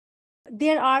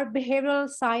there are behavioral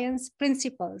science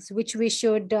principles which we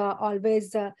should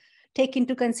always take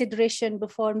into consideration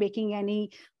before making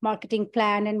any marketing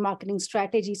plan and marketing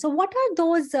strategy. So what are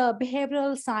those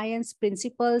behavioral science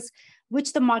principles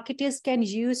which the marketers can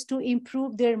use to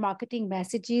improve their marketing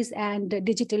messages and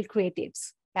digital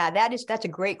creatives? Yeah, that's a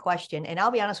great question. And I'll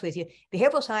be honest with you,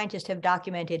 behavioral scientists have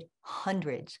documented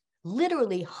hundreds,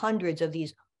 literally hundreds of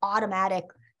these automatic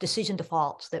decision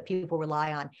defaults that people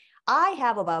rely on. I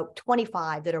have about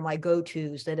 25 that are my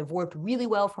go-tos that have worked really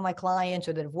well for my clients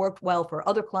or that have worked well for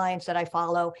other clients that I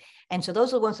follow. And so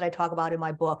those are the ones that I talk about in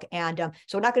my book. And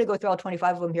so we're not going to go through all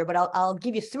 25 of them here, but I'll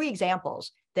give you 3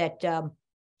 examples that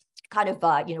kind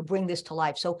of bring this to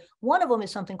life. So one of them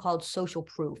is something called social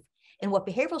proof. And what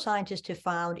behavioral scientists have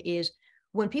found is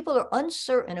when people are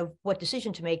uncertain of what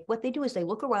decision to make, what they do is they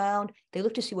look around, they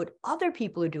look to see what other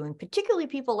people are doing, particularly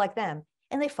people like them,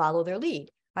 and they follow their lead.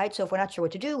 Right? So if we're not sure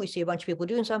what to do, we see a bunch of people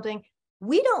doing something.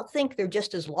 We don't think they're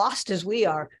just as lost as we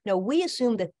are. No, we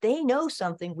assume that they know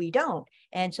something we don't.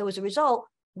 And so as a result,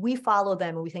 we follow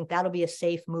them and we think that'll be a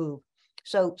safe move.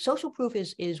 So social proof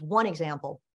is one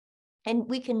example. And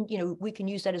we can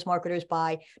use that as marketers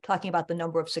by talking about the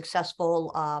number of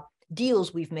successful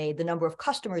deals we've made, the number of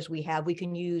customers we have. We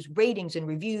can use ratings and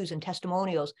reviews and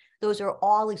testimonials. Those are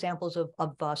all examples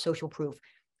of social proof.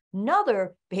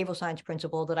 Another behavioral science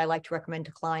principle that I like to recommend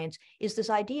to clients is this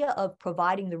idea of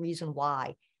providing the reason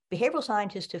why. Behavioral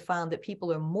scientists have found that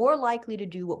people are more likely to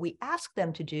do what we ask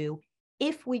them to do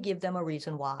if we give them a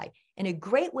reason why. And a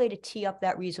great way to tee up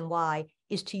that reason why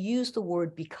is to use the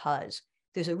word because.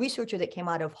 There's a researcher that came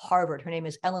out of Harvard, her name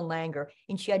is Ellen Langer,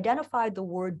 and she identified the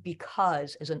word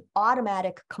because as an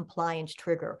automatic compliance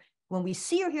trigger. When we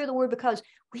see or hear the word because,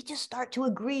 we just start to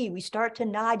agree, we start to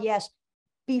nod yes,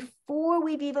 before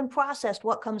we've even processed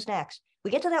what comes next.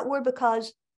 We get to that word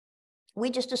because, we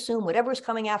just assume whatever is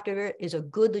coming after it is a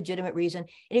good, legitimate reason,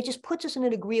 and it just puts us in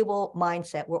an agreeable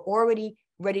mindset. We're already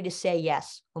ready to say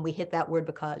yes when we hit that word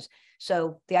because.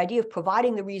 So the idea of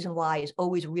providing the reason why is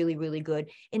always really, really good.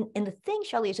 And the thing,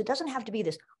 Shelley, is it doesn't have to be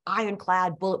this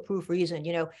ironclad, bulletproof reason,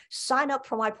 sign up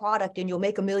for my product and you'll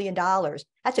make $1 million.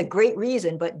 That's a great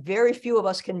reason, but very few of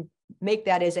us can make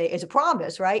that as a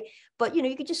promise, right? But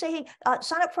you could just say, hey,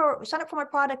 sign up for my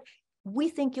product. We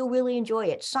think you'll really enjoy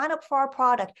it. Sign up for our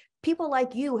product. People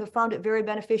like you have found it very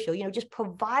beneficial. Just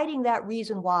providing that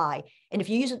reason why. And if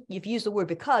you use the word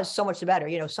because, so much the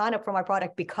better. Sign up for my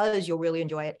product because you'll really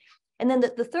enjoy it. And then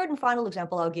the third and final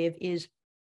example I'll give is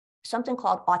something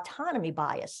called autonomy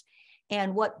bias.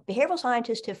 And what behavioral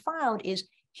scientists have found is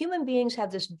human beings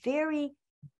have this very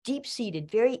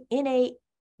deep-seated, very innate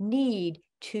need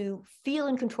to feel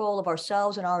in control of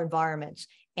ourselves and our environments.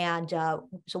 And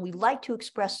so we like to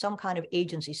express some kind of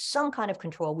agency, some kind of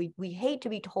control. We hate to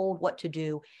be told what to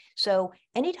do. So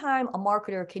anytime a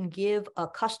marketer can give a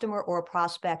customer or a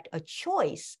prospect a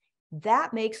choice,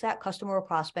 that makes that customer or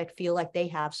prospect feel like they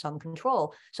have some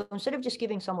control. So instead of just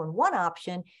giving someone one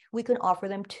option, we can offer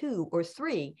them 2 or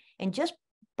 3. And just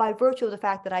by virtue of the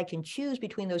fact that I can choose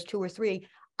between those 2 or 3,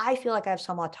 I feel like I have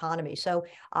some autonomy. So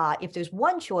if there's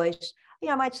one choice,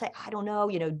 I might say, I don't know,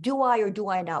 do I or do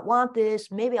I not want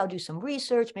this? Maybe I'll do some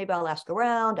research. Maybe I'll ask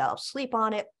around. I'll sleep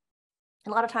on it.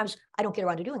 And a lot of times I don't get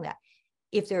around to doing that.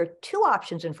 If there are 2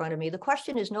 options in front of me, the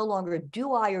question is no longer,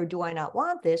 do I or do I not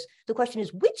want this? The question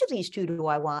is, which of these 2 do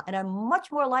I want? And I'm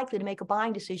much more likely to make a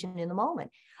buying decision in the moment.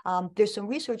 There's some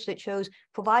research that shows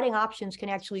providing options can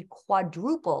actually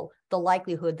quadruple the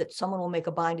likelihood that someone will make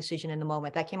a buying decision in the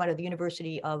moment. That came out of the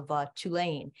University of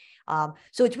Tulane.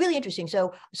 So it's really interesting.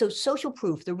 So social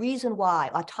proof, the reason why,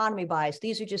 autonomy bias,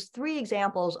 these are just 3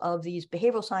 examples of these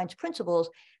behavioral science principles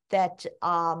that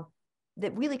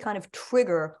really kind of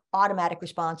trigger automatic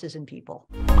responses in people.